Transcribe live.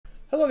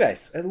Hello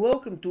guys, and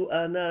welcome to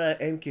another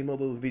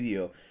mkmobile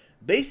video.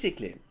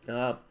 Basically,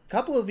 a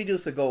couple of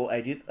videos ago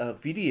I did a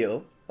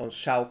video on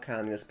Shao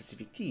Kahn in a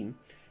specific team,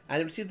 and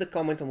I received a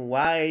comment on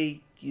why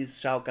is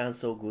Shao Kahn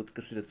so good,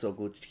 considered so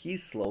good,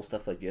 he's slow,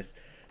 stuff like this.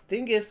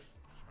 Thing is,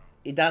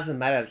 it doesn't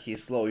matter that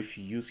he's slow if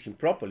you use him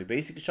properly.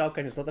 Basically, Shao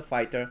Kahn is not a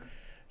fighter.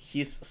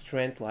 His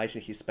strength lies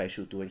in his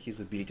special 2 and his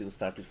ability to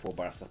start with 4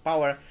 bars of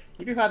power.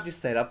 If you have this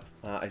setup,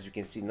 as you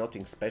can see,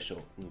 nothing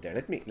special in there.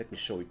 Let me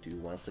show it to you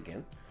once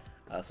again.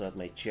 So that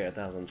my chair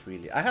doesn't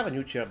really... I have a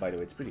new chair, by the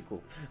way, it's pretty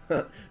cool.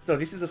 So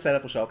this is the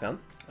setup for Shao Kahn.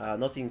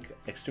 Nothing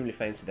extremely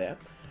fancy there.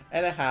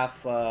 And I have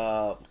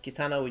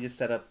Kitana with this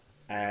setup,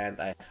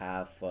 and I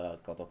have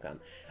Kotokan.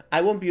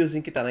 I won't be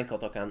using Kitana and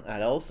Kotokan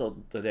at all, so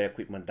their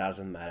equipment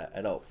doesn't matter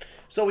at all.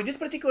 So with this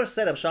particular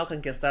setup, Shao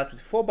Kahn can start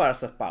with 4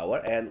 bars of power,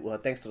 and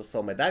thanks to the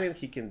Soul Medallion,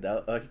 he can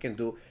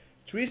do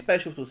 3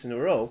 special tools in a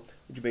row,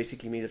 which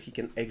basically means that he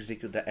can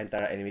execute the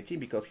entire enemy team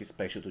because his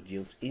special 2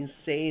 deals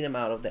insane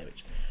amount of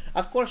damage.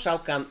 Of course, Shao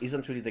Kahn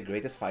isn't really the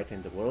greatest fighter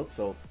in the world,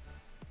 so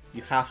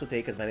you have to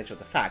take advantage of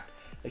the fact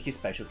that his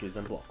special 2 is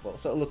unblockable.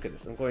 So look at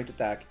this, I'm going to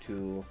attack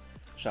to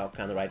Shao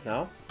Kahn right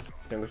now.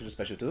 I'm going to do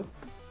special 2.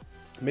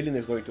 Million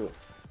is going to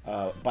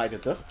bite the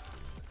dust.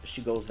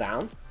 She goes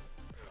down.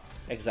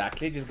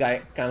 Exactly, this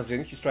guy comes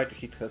in, he's trying to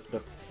hit us,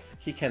 but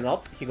he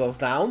cannot, he goes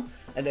down,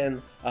 and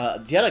then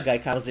the other guy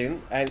comes in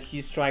and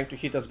he's trying to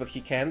hit us, but he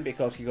can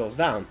because he goes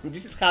down.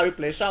 This is how you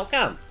play Shao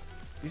Kahn.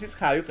 This is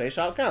how you play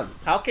Shao Kahn.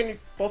 How can you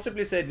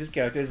possibly say this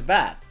character is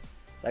bad?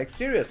 Like,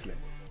 seriously.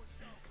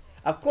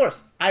 Of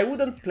course, I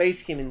wouldn't place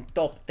him in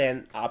top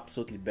 10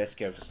 absolutely best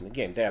characters in the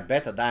game. There are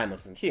better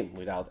diamonds than him,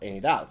 without any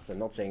doubts. I'm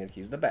not saying that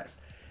he's the best,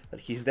 but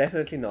he's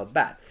definitely not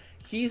bad.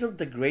 He isn't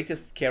the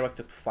greatest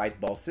character to fight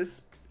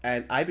bosses,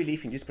 and I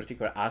believe in this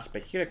particular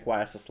aspect he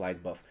requires a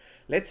slight buff.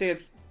 Let's say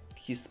that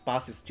his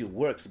passive still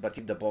works, but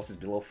if the boss is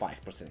below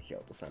 5%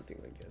 health or something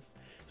like this.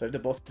 So if the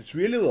boss is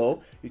really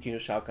low, you can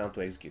use Shao Kahn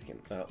to execute him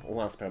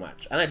once per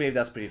match. And I believe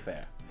that's pretty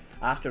fair.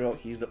 After all,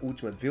 he's the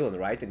ultimate villain,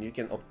 right? And you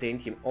can obtain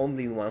him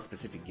only in one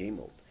specific game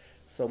mode.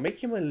 So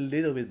make him a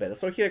little bit better.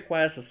 So he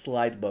requires a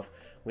slight buff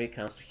when it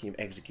comes to him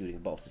executing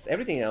bosses.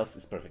 Everything else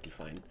is perfectly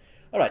fine.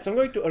 Alright, so I'm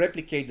going to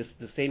replicate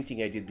the same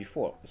thing I did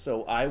before.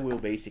 So I will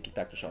basically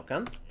attack to Shao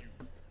Kahn.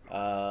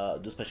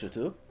 Do special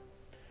 2.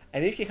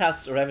 And if he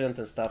has Revenant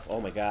and stuff,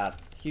 oh my god.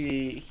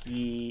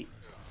 I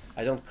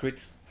don't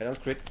crit.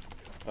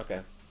 Okay.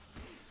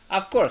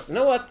 Of course, you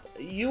know what?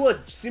 You are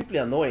simply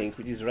annoying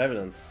with these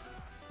Revenants.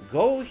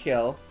 Go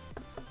hell.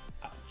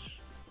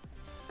 Ouch.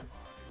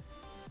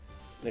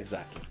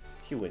 Exactly.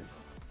 He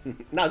wins.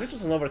 Now, this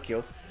was an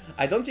overkill.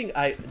 I don't think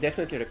I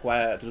definitely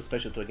require to do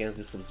special 2 against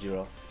this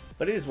Sub-Zero.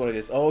 But it is what it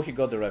is. Oh, he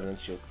got the Revenant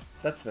shield.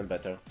 That's even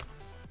better.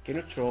 Can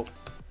you throw...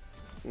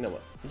 You know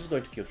what? I'm just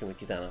going to kill him with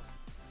Kitana.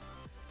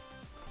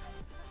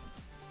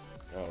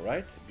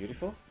 Alright,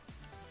 beautiful.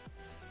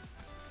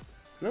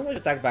 Now I'm going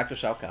to attack back to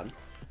Shao Kahn.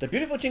 The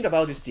beautiful thing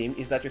about this team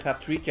is that you have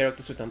 3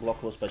 characters with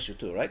unblockable special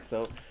 2, right?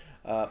 So,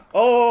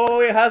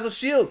 oh, it has a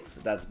shield!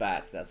 That's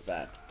bad, that's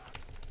bad.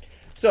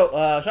 So,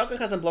 Shao Kahn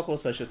has unblockable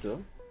special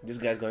 2. This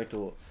guy is going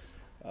to...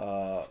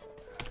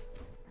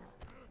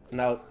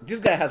 Now, this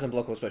guy has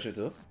unblockable special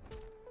 2.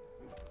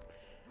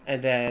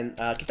 And then,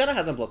 Kitana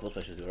has unblockable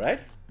special 2,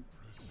 right?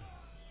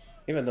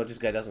 Even though this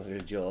guy doesn't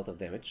really deal a lot of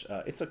damage.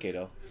 It's okay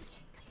though.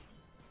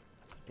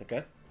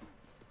 Okay.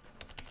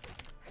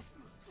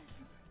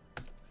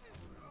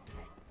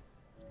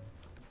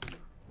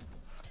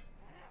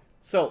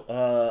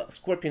 So,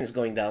 Scorpion is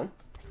going down.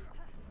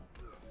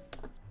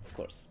 Of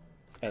course.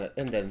 And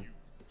then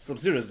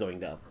Sub-Zero is going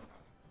down.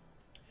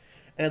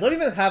 And I don't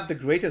even have the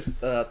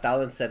greatest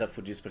talent setup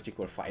for this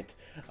particular fight.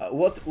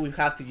 What we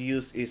have to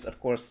use is, of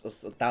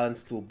course,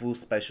 talents to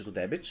boost special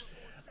damage.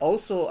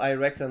 Also, I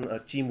reckon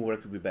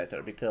teamwork will be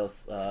better,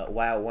 because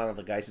while one of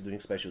the guys is doing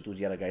special 2,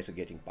 the other guys are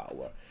getting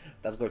power.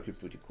 That's going to be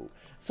pretty cool.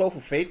 So for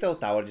Fatal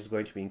Tower, this is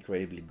going to be an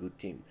incredibly good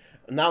team.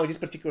 Now, in this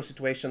particular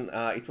situation,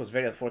 it was a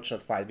very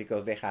unfortunate fight,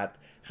 because they had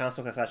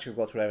Hanzo Hasashi who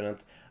got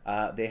Revenant.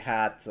 They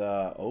had...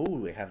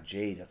 oh, they have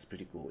Jade, that's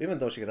pretty cool. Even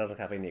though she doesn't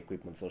have any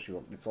equipment, so it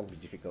won't be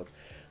difficult.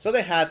 So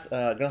they had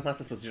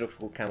Grandmaster Sub-Zero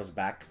who comes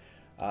back.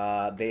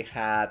 They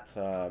had...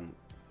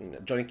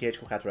 Johnny Cage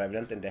who had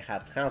Revenant, and they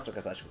had Hanzo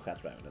Hasashi who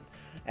had Revenant.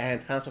 And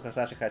Hanzo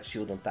Hasashi had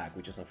Shield on Tag,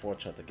 which is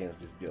unfortunate against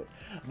this build.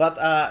 But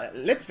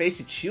let's face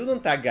it, Shield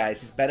on Tag,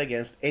 guys, is bad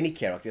against any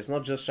character, it's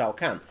not just Shao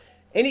Kahn.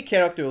 Any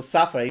character will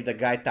suffer if the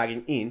guy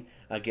tagging in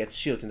gets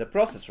Shield in the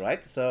process,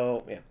 right?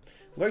 So, yeah.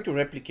 I'm going to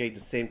replicate the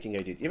same thing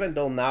I did. Even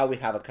though now we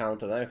have a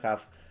counter, now we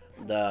have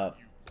the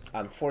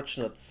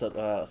unfortunate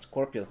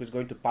Scorpion who's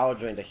going to power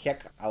drain the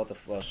heck out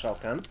of Shao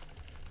Kahn.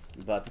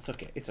 But it's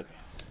okay, it's okay.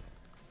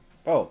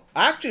 Oh,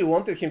 I actually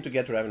wanted him to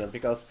get Revenant,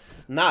 because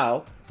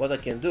now what I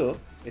can do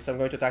is I'm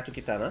going to attack to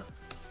Kitana.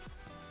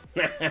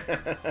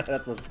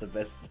 That was the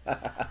best.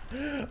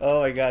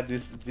 Oh my god,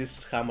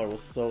 this hammer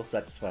was so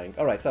satisfying.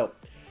 Alright, so,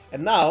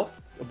 and now,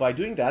 by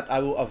doing that, I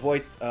will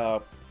avoid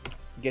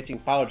getting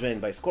power drained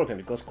by Scorpion,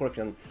 because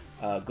Scorpion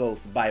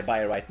goes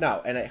bye-bye right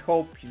now. And I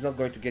hope he's not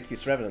going to get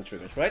his Revenant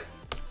triggers, right?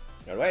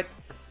 Alright,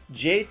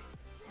 Jade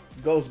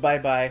goes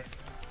bye-bye,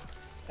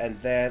 and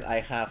then I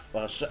have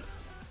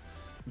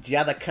the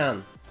other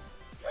Kahn.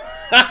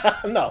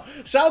 No,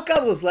 Shao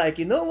Kahn was like,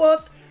 you know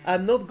what?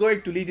 I'm not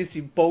going to lead this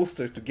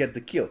imposter to get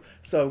the kill,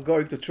 so I'm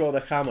going to throw the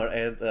hammer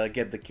and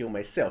get the kill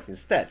myself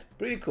instead.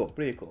 Pretty cool,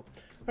 pretty cool.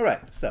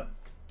 Alright, so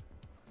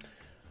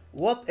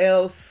what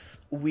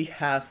else we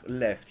have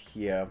left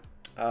here?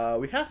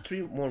 We have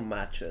 3 more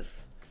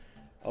matches.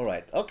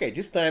 Alright, okay,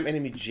 this time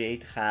enemy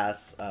Jade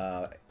has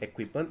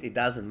equipment. It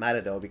doesn't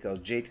matter though, because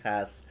Jade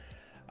has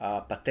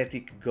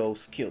pathetic go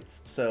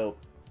skills, so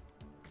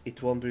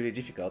it won't be really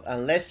difficult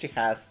unless she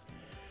has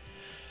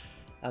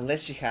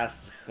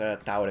her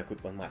tower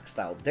equipment maxed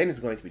out. Then it's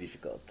going to be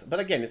difficult. But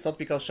again, it's not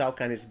because Shao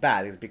Kahn is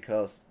bad, it's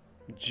because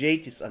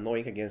Jade is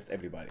annoying against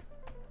everybody.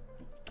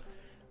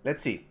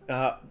 Let's see.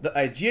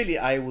 Ideally,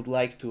 I would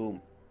like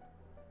to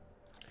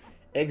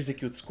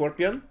execute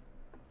Scorpion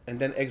and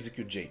then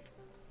execute Jade.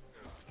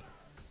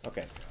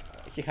 Okay,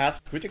 he has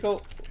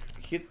critical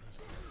hit.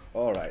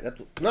 Alright,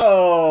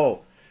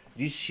 no!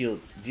 These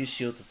shields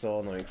are so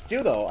annoying.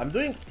 Still though, I'm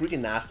doing pretty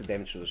nasty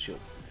damage to the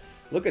shields.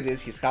 Look at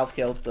this, his half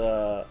health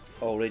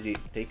already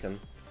taken.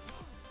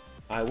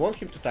 I want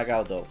him to tag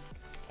out though.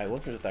 I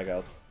want him to tag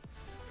out.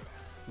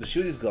 The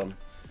shield is gone.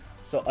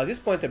 So at this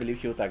point I believe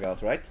he'll tag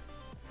out, right?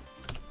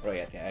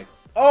 Right, yeah.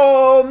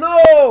 Oh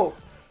no!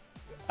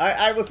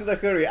 I was in a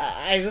hurry.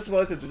 I just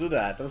wanted to do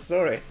that. I'm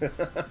sorry.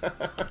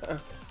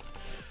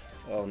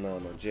 Oh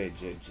no, Jade.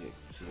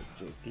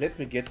 Let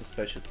me get to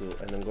special 2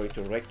 and I'm going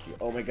to wreck you.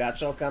 Oh my god,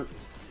 Shao Kahn.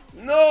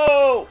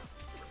 No!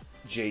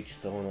 Jade is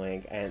so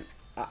annoying and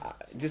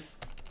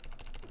just...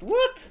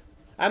 What?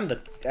 I'm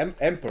the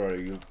Emperor,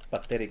 you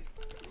pathetic...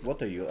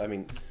 What are you? I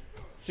mean,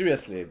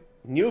 seriously.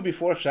 Knew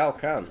before Shao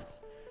Kahn.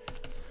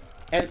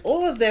 And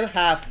all of them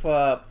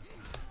have...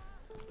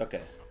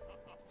 Okay.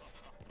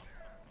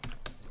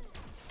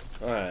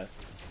 Alright.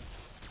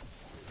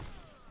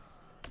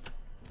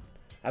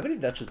 I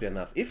believe that should be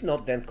enough. If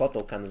not, then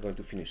Kotal Kahn is going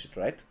to finish it,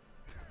 right?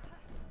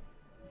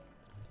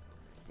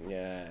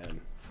 Yeah.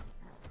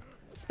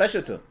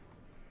 Special 2.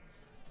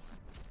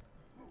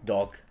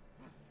 Dog.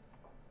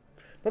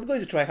 Not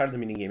going to try hard the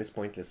minigame, it's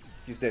pointless.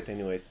 He's dead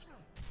anyways.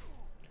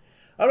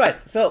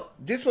 Alright, so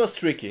this was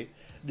tricky.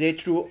 They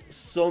threw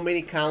so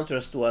many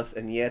counters to us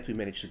and yet we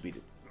managed to beat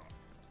it.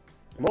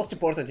 Most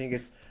important thing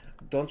is,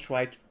 don't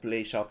try to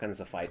play Shao Kahn as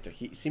a fighter.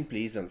 He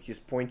simply isn't. His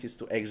point is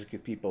to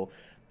execute people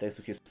thanks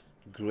to his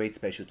great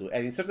special 2.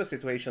 And in certain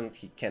situations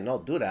he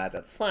cannot do that,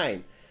 that's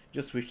fine.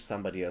 Just switch to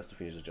somebody else to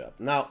finish the job.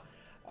 Now,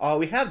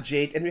 we have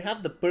Jade and we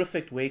have the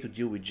perfect way to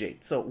deal with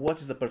Jade. So what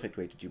is the perfect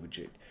way to deal with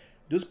Jade?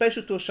 Do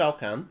special 2 Shao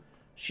Kahn.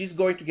 She's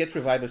going to get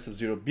revived by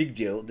Sub-Zero, big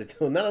deal. They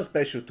do another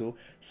special 2,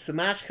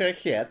 smash her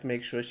head,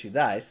 make sure she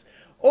dies.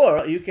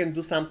 Or you can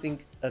do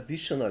something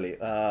additionally.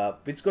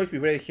 It's going to be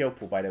very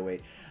helpful, by the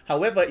way.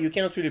 However, you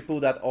cannot really pull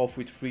that off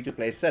with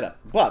free-to-play setup.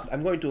 But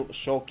I'm going to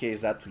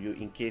showcase that to you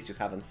in case you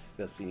haven't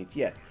seen it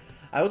yet.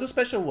 I will do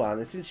special 1,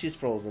 and since she's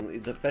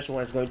frozen, the special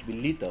 1 is going to be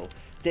lethal,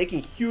 taking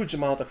huge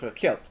amount of her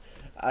health.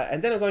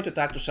 And then I'm going to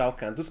attack to Shao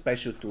Kahn, do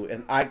special 2,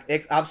 and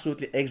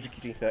absolutely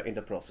executing her in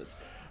the process.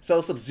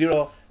 So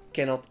Sub-Zero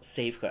cannot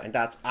save her, and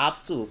that's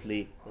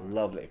absolutely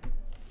lovely.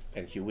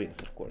 And he wins,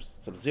 of course.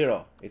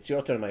 Sub-Zero, it's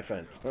your turn, my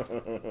friend.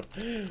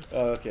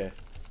 Okay.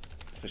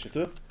 Special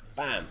 2.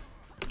 Bam.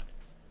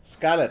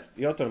 Scarlet,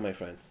 your turn, my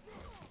friend.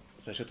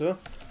 Special 2.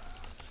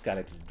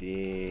 Scarlet is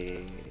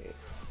dead.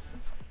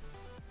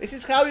 This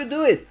is how you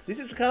do it. This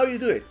is how you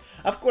do it.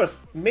 Of course,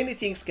 many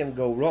things can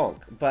go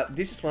wrong, but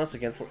this is once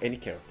again for any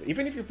character.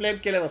 Even if you play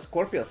MKLM as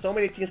Scorpion, so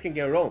many things can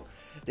get wrong.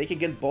 They can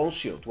get Bone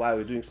Shield while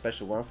you're doing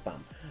special 1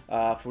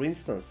 spam. For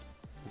instance,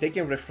 they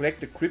can reflect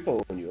the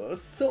cripple on you.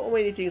 So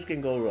many things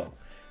can go wrong.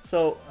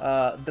 So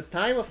the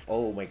time of...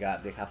 Oh my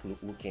god, they have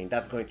Liu Kang.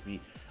 That's going to be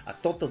a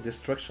total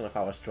destruction of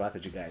our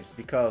strategy, guys.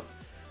 Because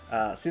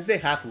since they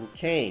have Liu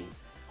Kang,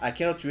 I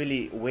cannot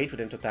really wait for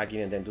them to tag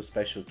in and then do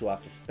special 2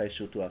 after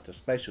special 2 after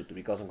special 2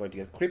 because I'm going to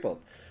get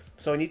crippled.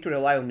 So I need to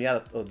rely on the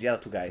other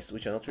 2 guys,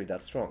 which are not really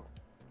that strong.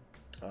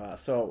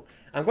 So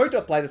I'm going to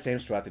apply the same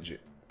strategy.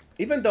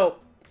 Even though,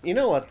 you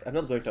know what, I'm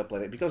not going to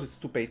apply it because it's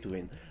too pay to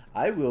win.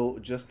 I will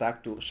just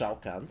tag to Shao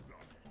Kahn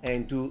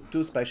and do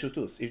 2 special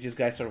 2s if this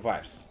guy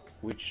survives,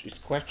 which is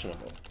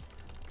questionable.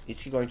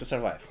 Is he going to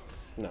survive?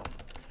 No.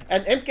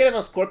 And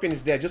mkmobile Scorpion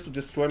is there just to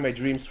destroy my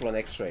dreams for an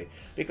X-ray.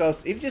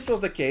 Because if this was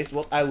the case,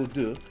 what I would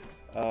do...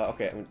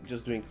 okay, I'm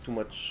just doing too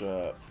much...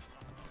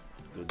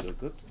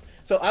 Good.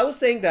 So I was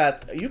saying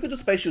that you could do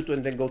Special 2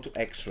 and then go to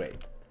X-ray.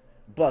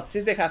 But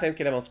since they have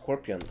mkmobile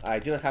Scorpion, I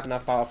didn't have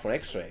enough power for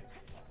X-ray.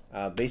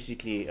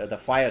 Basically, the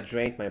fire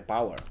drained my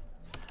power.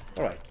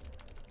 Alright.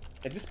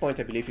 At this point,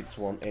 I believe it's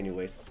won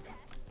anyways.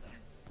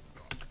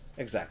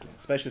 Exactly.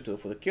 Special 2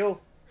 for the kill.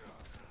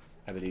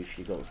 I believe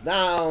he goes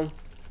down.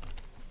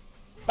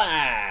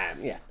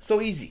 Bam! Yeah, so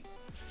easy.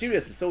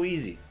 Seriously, so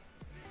easy.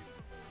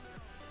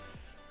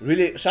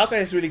 Really, Shao Kahn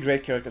is a really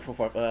great character for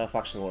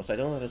Faction Wars. I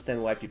don't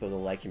understand why people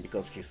don't like him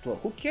because he's slow.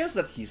 Who cares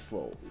that he's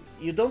slow?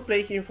 You don't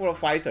play him for a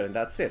fighter and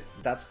that's it.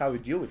 That's how you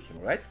deal with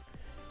him, right?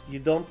 you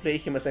don't play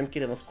him as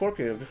MK11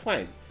 Scorpion, you'll be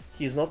fine.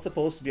 He's not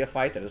supposed to be a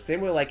fighter. The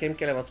same way like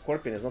MK11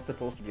 Scorpion is not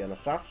supposed to be an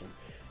assassin.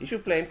 If you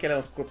play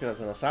MK11 Scorpion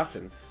as an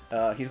assassin,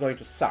 he's going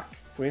to suck.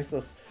 For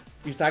instance,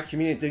 you attack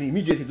him and then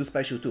immediately do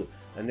special 2,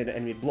 and then the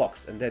enemy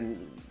blocks, and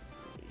then,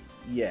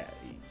 yeah,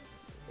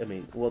 I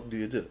mean, what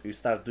do? You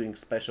start doing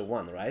special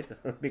 1, right?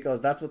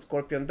 Because that's what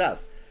Scorpion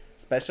does.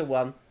 Special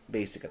 1,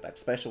 basic attack.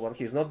 Special 1,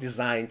 he's not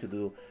designed to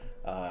do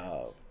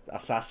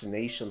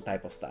assassination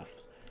type of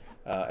stuff.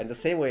 And the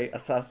same way,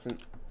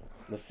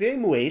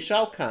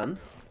 Shao Kahn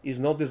is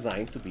not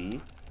designed to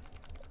be...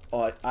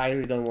 Oh, I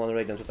really don't want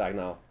Radiant to attack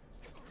now.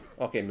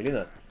 Okay,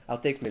 Melina. I'll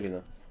take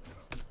Melina.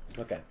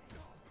 Okay.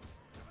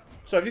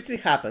 So if this thing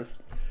happens,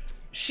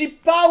 she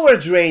power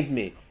drained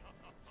me!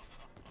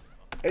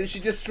 And she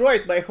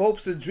destroyed my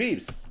hopes and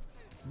dreams.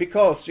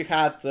 Because she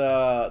had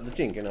the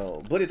thing, you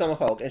know, Bloody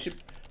Tomahawk, and she...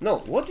 No,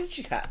 what did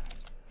she have?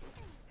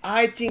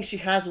 I think she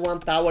has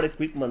one tower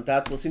equipment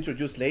that was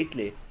introduced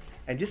lately.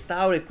 And this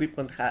tower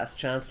equipment has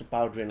chance to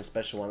power drain a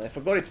special 1. I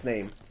forgot its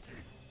name.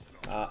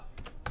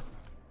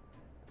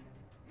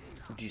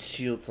 These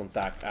shields on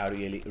tack are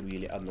really,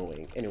 really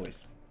annoying.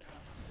 Anyways,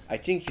 I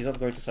think he's not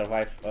going to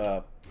survive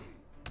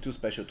 2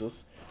 special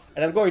 2s.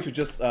 And I'm going to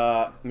just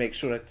make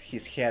sure that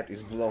his head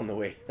is blown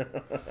away.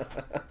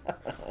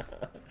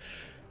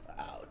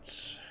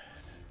 Ouch.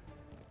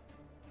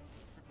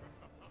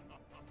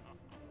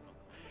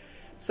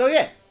 So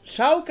yeah,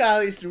 Shao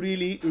Kahn is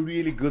really,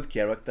 really good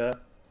character.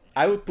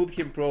 I would put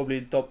him probably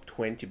in top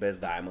 20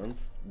 best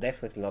diamonds.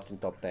 Definitely not in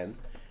top 10.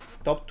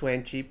 Top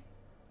 20,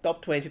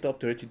 top 20, top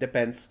 30,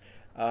 depends.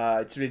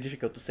 It's really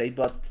difficult to say,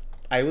 but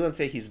I wouldn't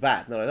say he's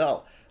bad, not at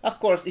all. Of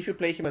course, if you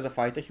play him as a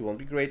fighter, he won't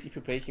be great. If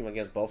you play him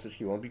against bosses,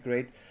 he won't be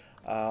great.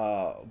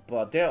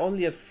 But there are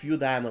only a few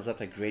diamonds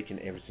that are great in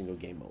every single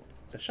game mode.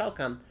 The Shao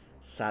Kahn,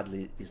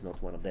 sadly, is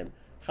not one of them.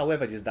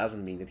 However, this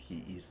doesn't mean that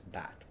he is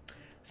bad.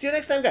 See you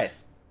next time,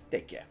 guys.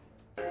 Take care.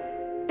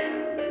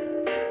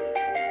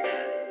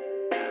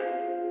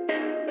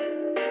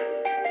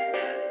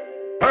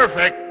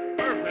 Perfect.